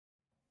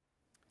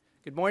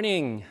Good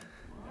morning.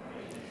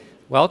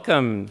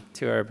 Welcome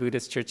to our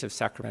Buddhist Church of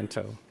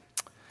Sacramento.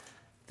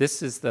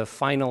 This is the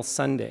final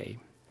Sunday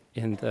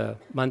in the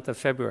month of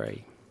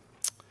February.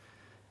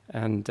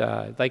 And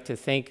I'd like to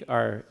thank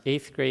our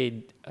 8th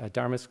grade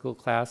Dharma school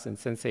class and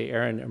Sensei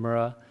Aaron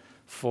Imura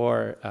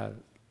for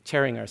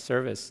chairing our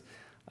service.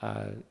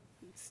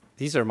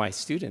 These are my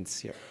students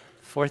here,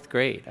 4th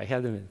grade. I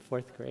had them in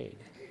 4th grade.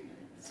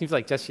 Seems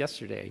like just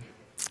yesterday.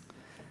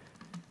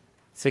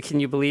 So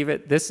can you believe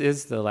it? This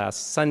is the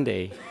last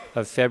Sunday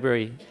of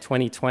February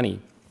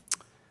 2020.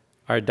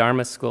 Our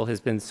Dharma school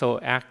has been so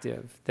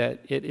active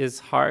that it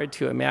is hard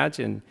to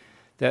imagine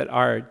that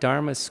our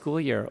Dharma school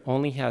year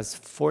only has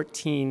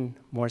 14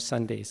 more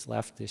Sundays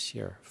left this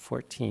year,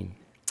 14.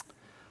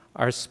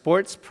 Our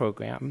sports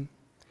program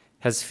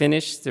has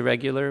finished the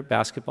regular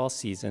basketball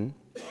season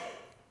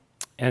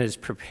and is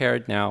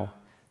prepared now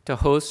to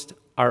host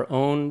our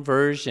own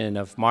version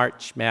of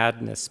March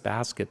Madness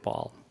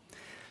basketball.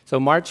 So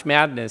March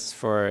Madness,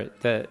 for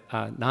the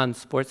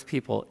non-sports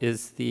people,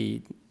 is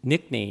the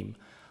nickname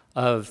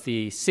of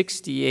the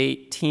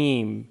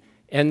 68-team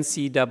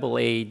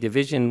NCAA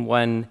Division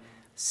I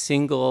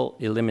single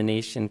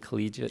elimination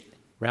collegiate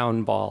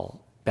round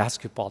ball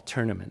basketball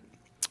tournament.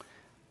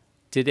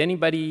 Did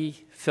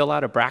anybody fill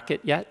out a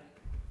bracket yet?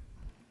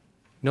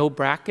 No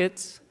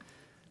brackets?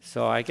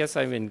 So I guess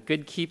I'm in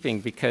good keeping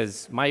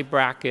because my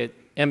bracket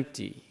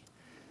empty.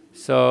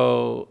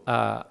 So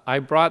I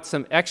brought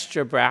some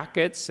extra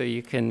brackets so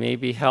you can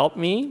maybe help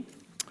me.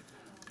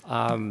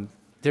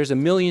 There's $1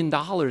 million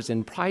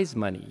in prize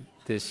money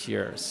this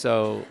year,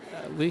 so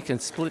we can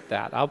split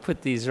that. I'll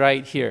put these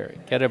right here.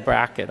 Get a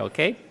bracket,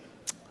 okay?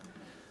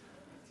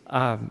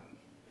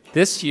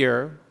 This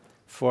year,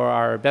 for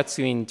our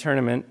Betsuin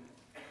tournament,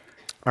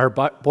 our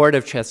Board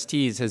of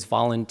Trustees has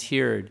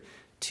volunteered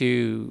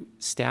to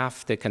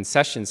staff the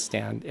concession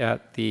stand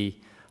at the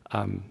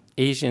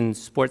Asian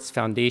Sports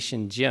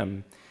Foundation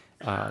gym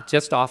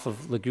just off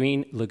of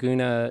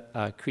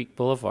Laguna Creek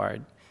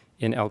Boulevard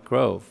in Elk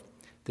Grove.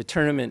 The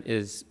tournament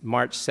is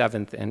March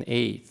 7th and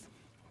 8th.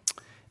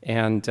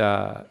 And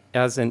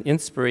as an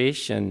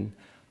inspiration,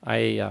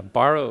 I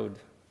borrowed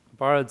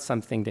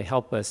something to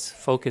help us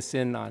focus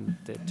in on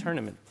the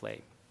tournament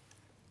play.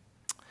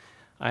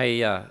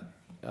 I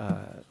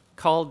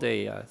called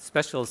a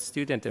special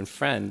student and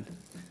friend,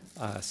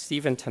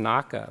 Stephen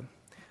Tanaka,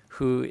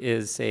 who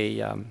is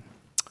a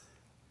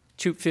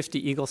Troop 50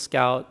 Eagle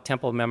Scout,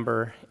 Temple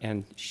member,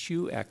 and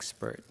shoe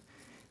expert.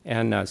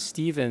 And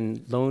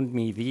Stephen loaned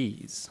me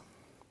these.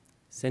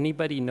 Does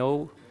anybody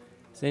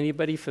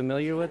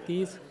familiar with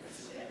these?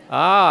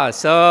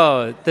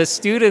 So the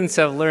students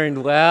have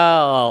learned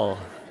well.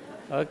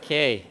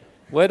 Okay,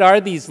 what are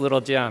these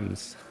little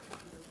gems?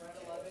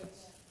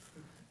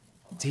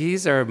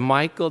 These are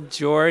Michael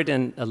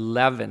Jordan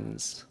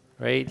 11s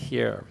right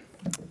here.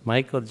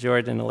 Michael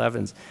Jordan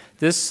 11s.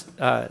 This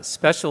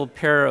special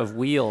pair of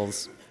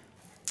wheels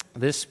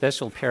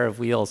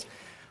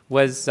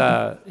was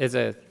is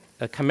a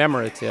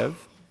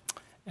commemorative,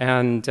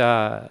 and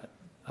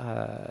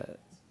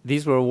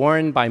these were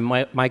worn by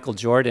Michael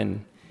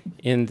Jordan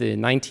in the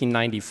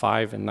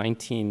 1995 and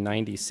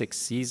 1996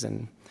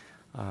 season.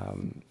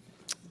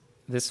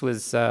 This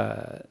was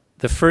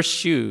the first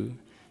shoe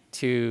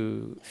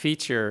to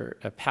feature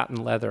a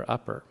patent leather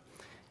upper,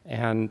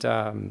 and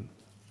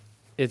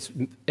it's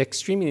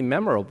extremely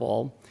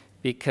memorable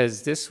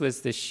because this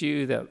was the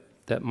shoe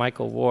that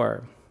Michael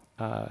wore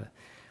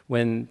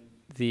when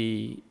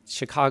the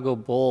Chicago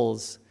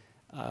Bulls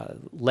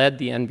led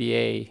the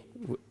NBA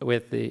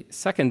with the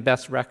second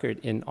best record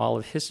in all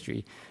of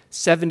history,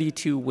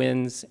 72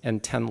 wins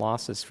and 10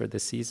 losses for the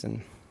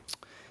season.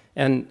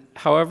 And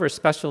however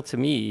special to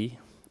me,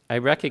 I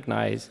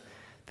recognize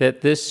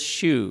that this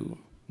shoe,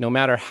 no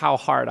matter how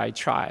hard I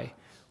try,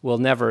 will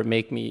never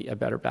make me a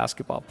better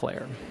basketball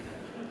player.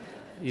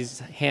 These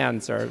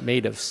hands are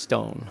made of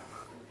stone,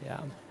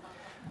 yeah.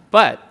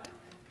 But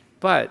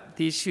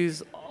these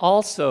shoes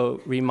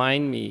also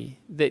remind me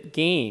that the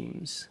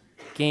games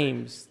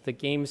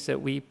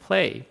that we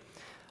play,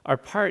 are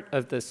part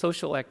of the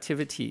social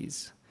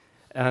activities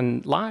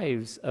and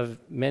lives of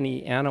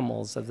many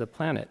animals of the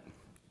planet.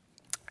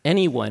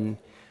 Anyone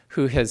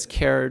who has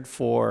cared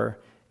for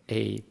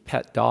a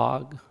pet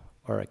dog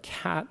or a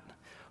cat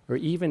or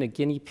even a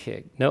guinea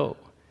pig know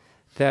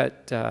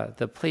that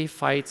the play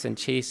fights and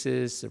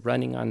chases, the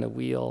running on the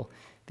wheel,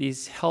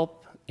 these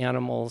help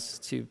animals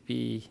to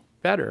be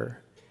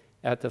better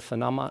at the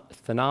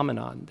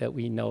phenomenon that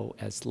we know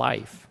as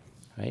life,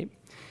 right?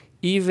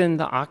 Even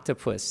the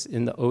octopus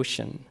in the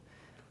ocean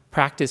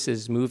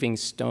practices moving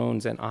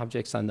stones and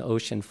objects on the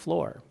ocean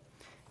floor.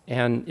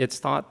 And it's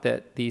thought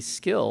that these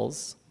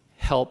skills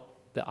help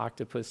the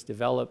octopus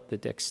develop the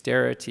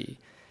dexterity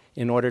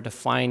in order to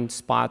find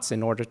spots,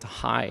 in order to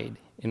hide,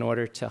 in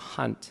order to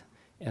hunt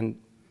and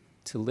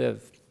to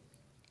live.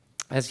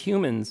 As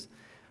humans,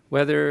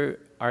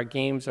 whether our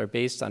games are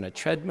based on a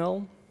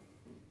treadmill,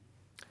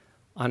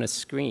 on a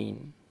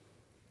screen,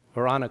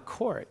 or on a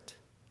court,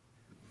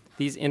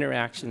 these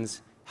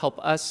interactions help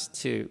us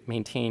to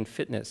maintain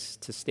fitness,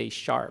 to stay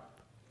sharp,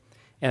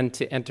 and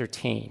to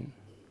entertain.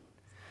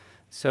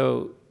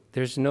 So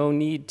there's no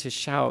need to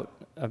shout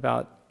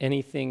about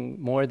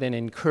anything more than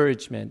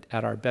encouragement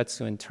at our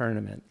Betsuin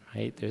tournament,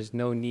 right? There's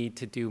no need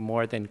to do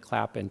more than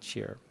clap and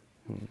cheer.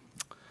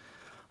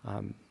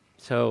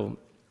 So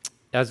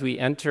as we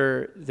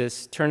enter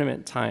this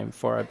tournament time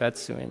for our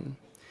Betsuin,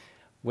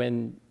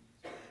 when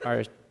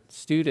our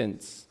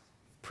students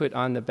put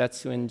on the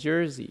Betsuin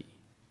jersey,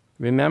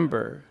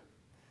 remember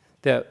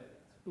that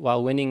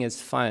while winning is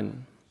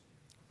fun,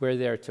 we're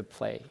there to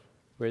play.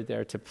 We're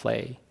there to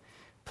play.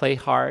 Play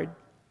hard,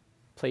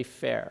 play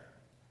fair,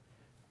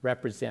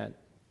 represent,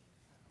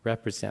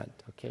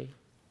 okay?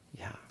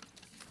 Yeah,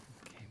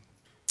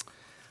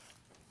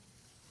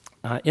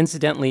 okay.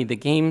 Incidentally, the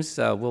games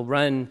will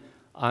run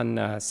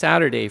on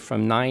Saturday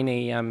from 9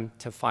 a.m.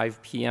 to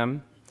 5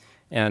 p.m.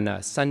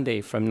 and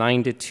Sunday from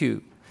 9 to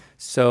 2.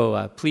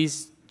 So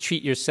please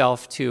treat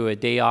yourself to a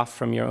day off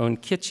from your own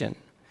kitchen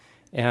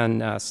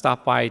and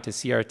stop by to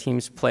see our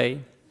teams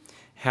play.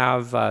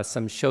 Have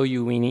some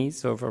shoyu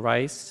weenies over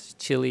rice,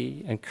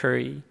 chili, and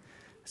curry,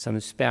 some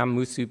spam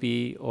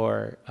musubi,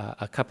 or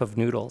a cup of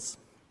noodles.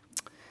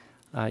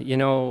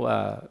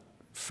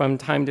 From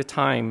time to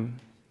time,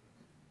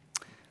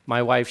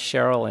 my wife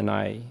Cheryl and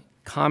I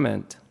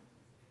comment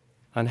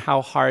on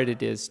how hard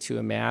it is to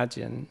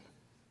imagine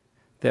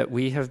that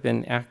we have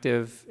been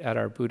active at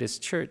our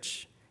Buddhist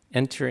church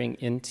entering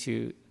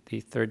into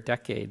the 3rd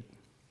decade.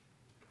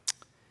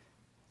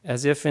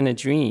 As if in a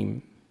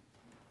dream,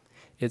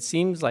 it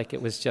seems like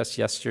it was just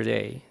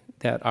yesterday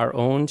that our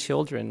own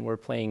children were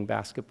playing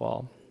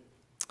basketball,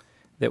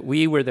 that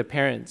we were the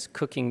parents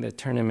cooking the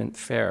tournament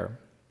fare.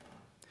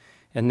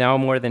 And now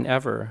more than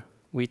ever,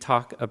 we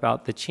talk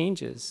about the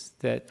changes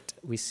that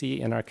we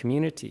see in our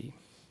community.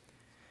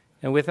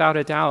 And without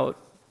a doubt,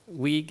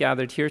 we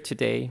gathered here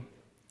today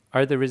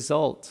are the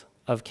result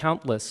of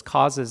countless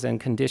causes and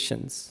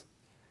conditions.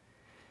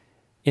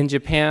 In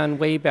Japan,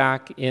 way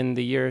back in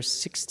the year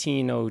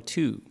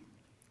 1602,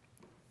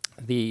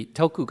 the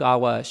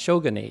Tokugawa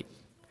shogunate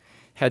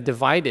had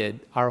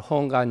divided our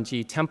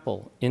Honganji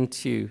temple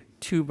into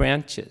 2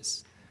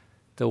 branches,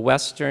 the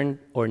western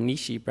or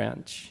Nishi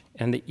branch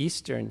and the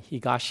eastern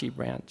Higashi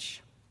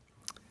branch.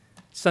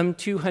 Some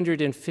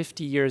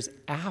 250 years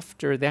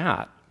after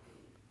that,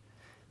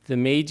 the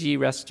Meiji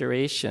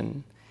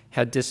Restoration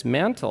had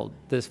dismantled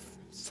the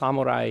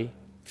samurai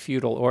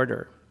feudal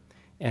order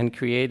and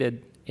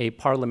created a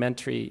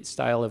parliamentary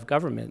style of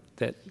government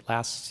that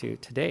lasts to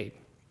today.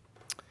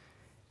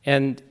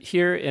 And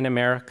here in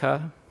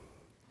America,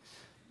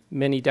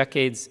 many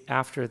decades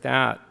after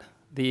that,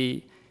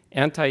 the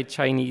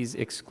Anti-Chinese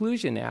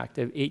Exclusion Act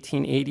of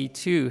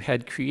 1882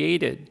 had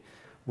created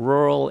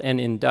rural and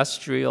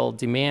industrial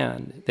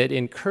demand that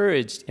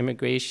encouraged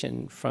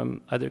immigration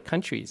from other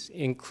countries,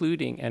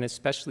 including and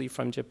especially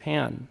from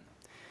Japan.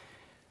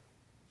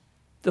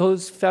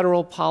 Those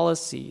federal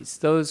policies,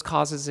 those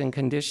causes and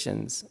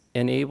conditions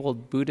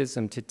enabled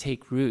Buddhism to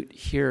take root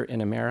here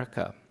in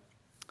America.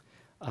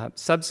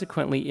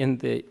 Subsequently, in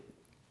the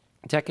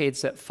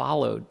decades that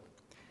followed,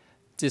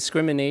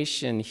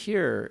 discrimination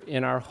here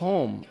in our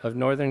home of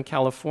Northern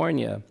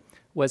California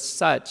was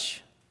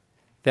such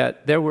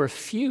that there were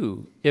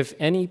few, if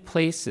any,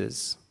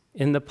 places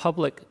in the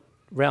public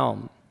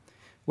realm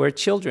where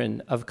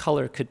children of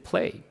color could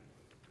play.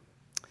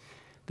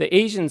 The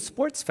Asian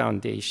Sports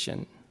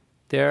Foundation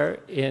there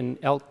in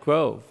Elk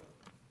Grove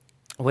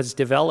was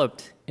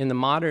developed in the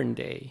modern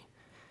day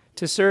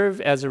to serve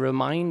as a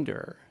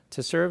reminder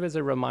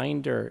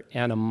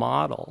and a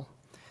model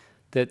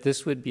that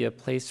this would be a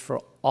place for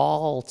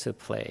all to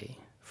play,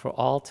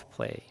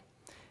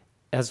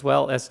 as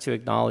well as to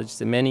acknowledge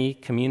the many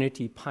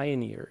community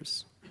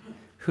pioneers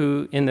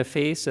who, in the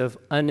face of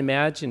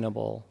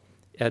unimaginable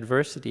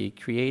adversity,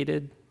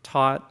 created,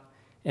 taught,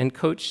 and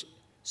coached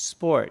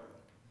sport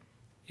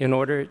in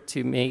order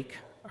to make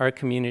our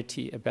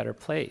community a better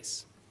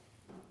place.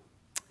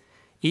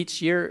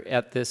 Each year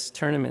at this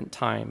tournament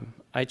time,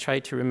 I try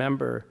to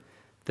remember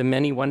the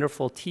many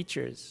wonderful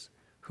teachers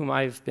whom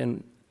I've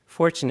been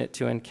fortunate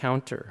to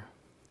encounter.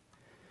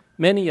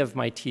 Many of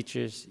my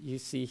teachers you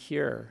see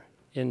here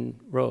in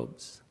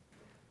robes.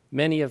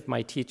 Many of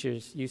my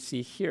teachers you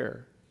see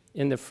here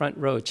in the front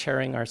row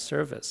chairing our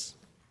service.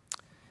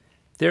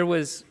 There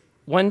was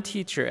one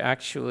teacher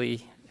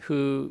actually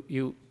who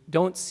you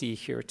don't see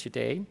here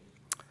today.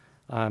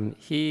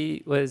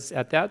 He was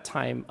at that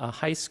time a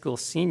high school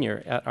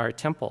senior at our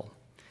temple.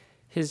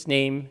 His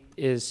name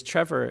is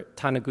Trevor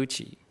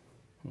Taniguchi.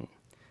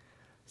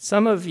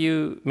 Some of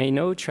you may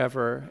know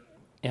Trevor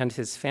and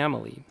his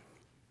family.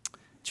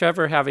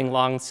 Trevor, having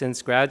long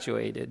since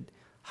graduated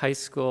high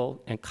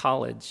school and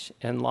college,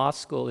 and law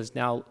school is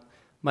now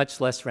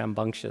much less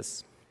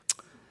rambunctious.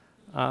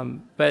 So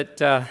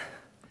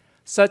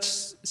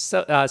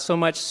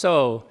much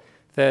so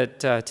that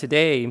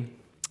today,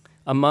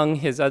 among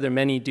his other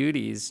many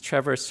duties,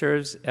 Trevor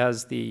serves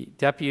as the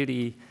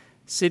deputy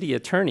city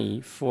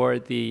attorney for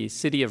the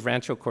city of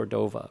Rancho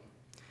Cordova,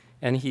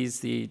 and he's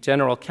the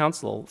general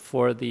counsel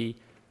for the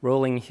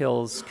Rolling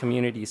Hills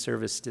Community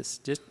Service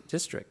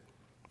District.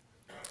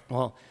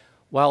 Well,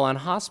 while on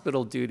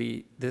hospital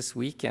duty this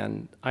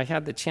weekend, I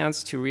had the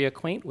chance to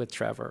reacquaint with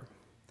Trevor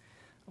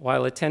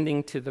while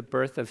attending to the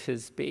birth of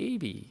his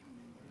baby.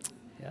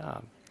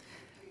 Yeah.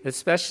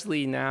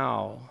 Especially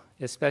now,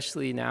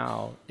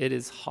 it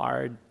is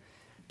hard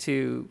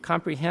to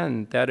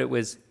comprehend that it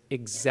was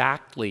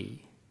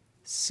exactly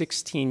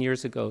 16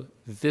 years ago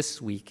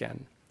this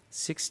weekend,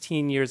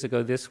 16 years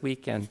ago this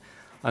weekend,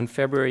 on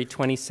February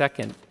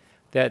 22nd,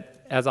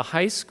 that as a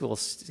high school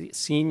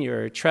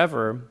senior,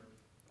 Trevor,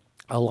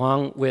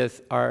 along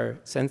with our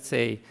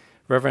Sensei,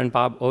 Reverend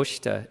Bob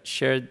Oshta,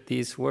 shared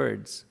these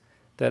words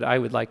that I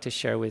would like to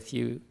share with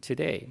you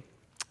today.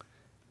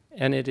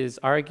 And it is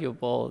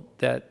arguable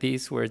that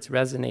these words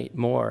resonate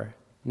more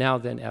now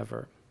than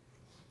ever.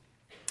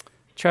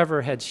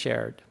 Trevor had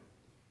shared,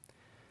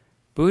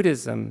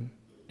 Buddhism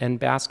and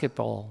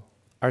basketball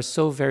are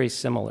so very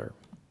similar,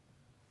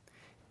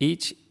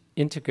 each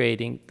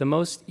integrating the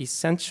most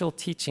essential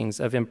teachings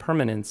of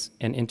impermanence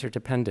and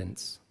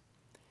interdependence.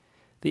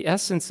 The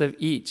essence of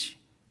each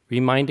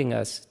reminding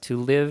us to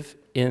live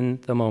in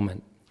the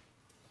moment.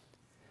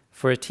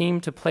 For a team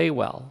to play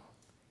well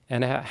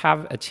and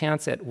have a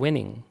chance at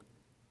winning,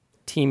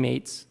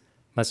 teammates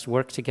must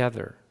work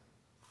together.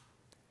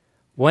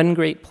 One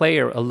great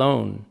player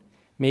alone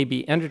may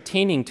be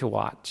entertaining to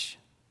watch,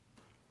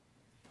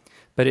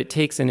 but it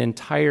takes an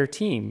entire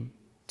team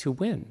to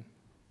win.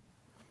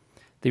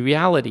 The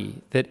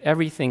reality that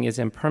everything is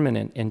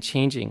impermanent and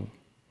changing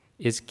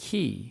is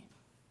key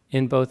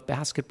in both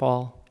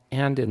basketball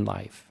and in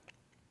life.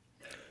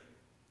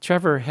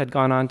 Trevor had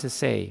gone on to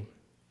say,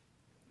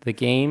 the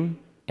game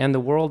and the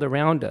world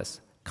around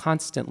us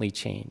constantly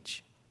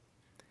change.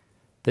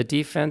 The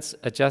defense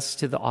adjusts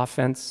to the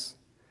offense,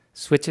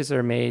 switches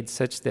are made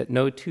such that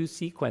no two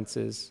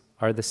sequences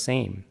are the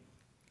same.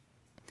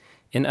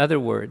 In other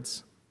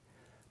words,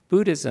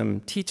 Buddhism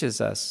teaches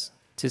us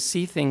to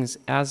see things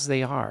as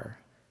they are,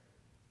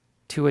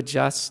 to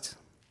adjust,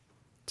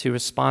 to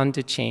respond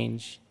to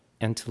change,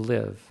 and to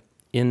live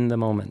in the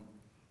moment.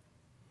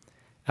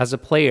 As a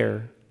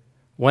player,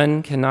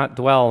 one cannot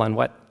dwell on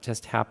what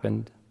just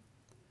happened.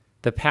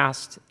 The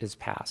past is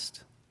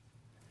past.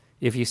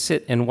 If you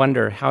sit and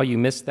wonder how you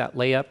missed that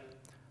layup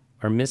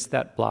or missed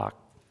that block,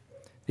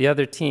 the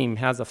other team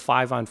has a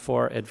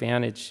 5-on-4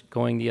 advantage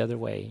going the other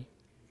way.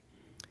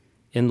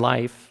 In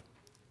life,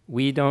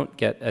 we don't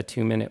get a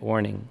 2-minute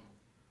warning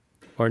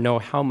or know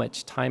how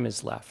much time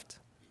is left.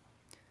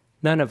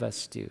 None of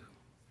us do.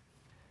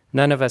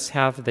 None of us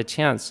have the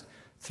chance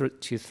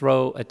to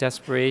throw a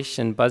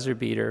desperation buzzer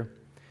beater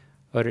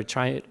or to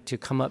try to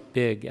come up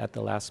big at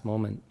the last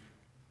moment.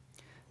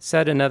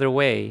 Said another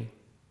way,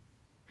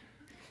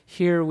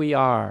 here we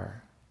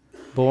are,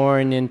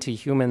 born into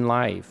human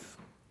life.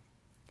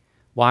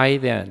 Why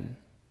then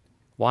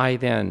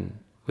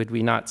would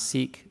we not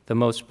seek the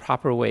most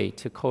proper way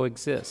to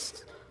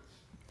coexist,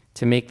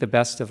 to make the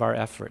best of our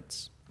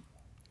efforts?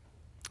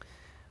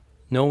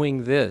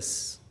 Knowing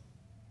this,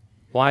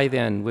 why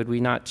then would we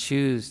not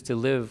choose to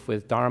live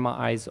with Dharma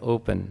eyes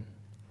open,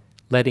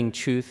 letting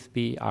truth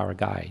be our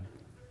guide?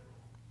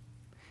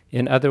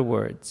 In other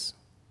words,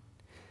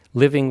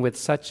 living with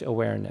such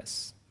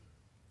awareness,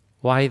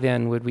 why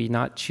then would we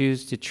not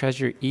choose to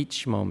treasure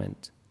each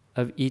moment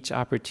of each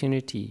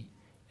opportunity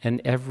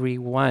and every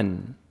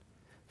one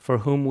for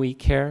whom we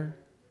care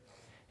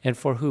and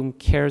for whom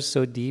cares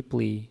so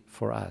deeply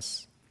for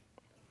us?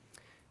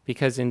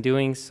 Because in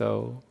doing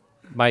so,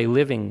 by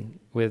living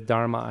with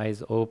Dharma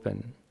eyes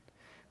open,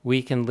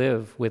 we can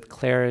live with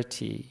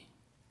clarity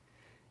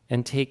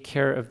and take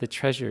care of the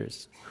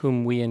treasures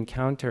whom we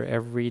encounter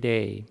every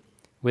day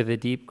with a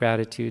deep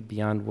gratitude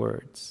beyond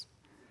words,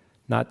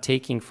 not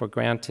taking for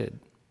granted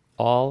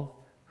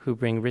all who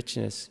bring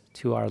richness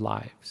to our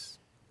lives.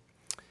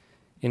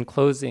 In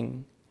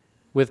closing,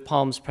 with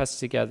palms pressed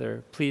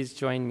together, please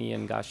join me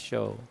in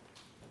Gassho.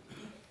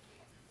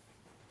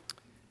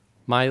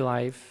 My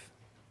life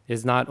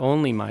is not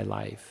only my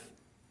life.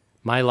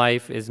 My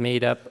life is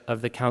made up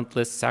of the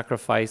countless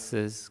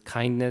sacrifices,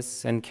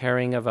 kindness, and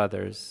caring of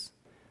others.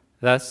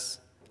 Thus,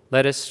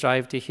 let us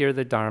strive to hear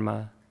the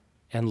Dharma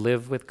and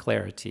live with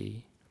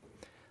clarity.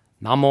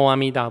 Namo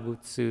Amida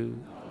Butsu.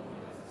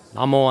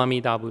 Namo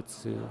Amida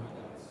Butsu.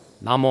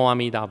 Namo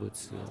Amida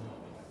Butsu.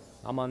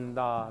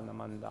 Namanda,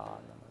 namanda,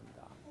 namanda.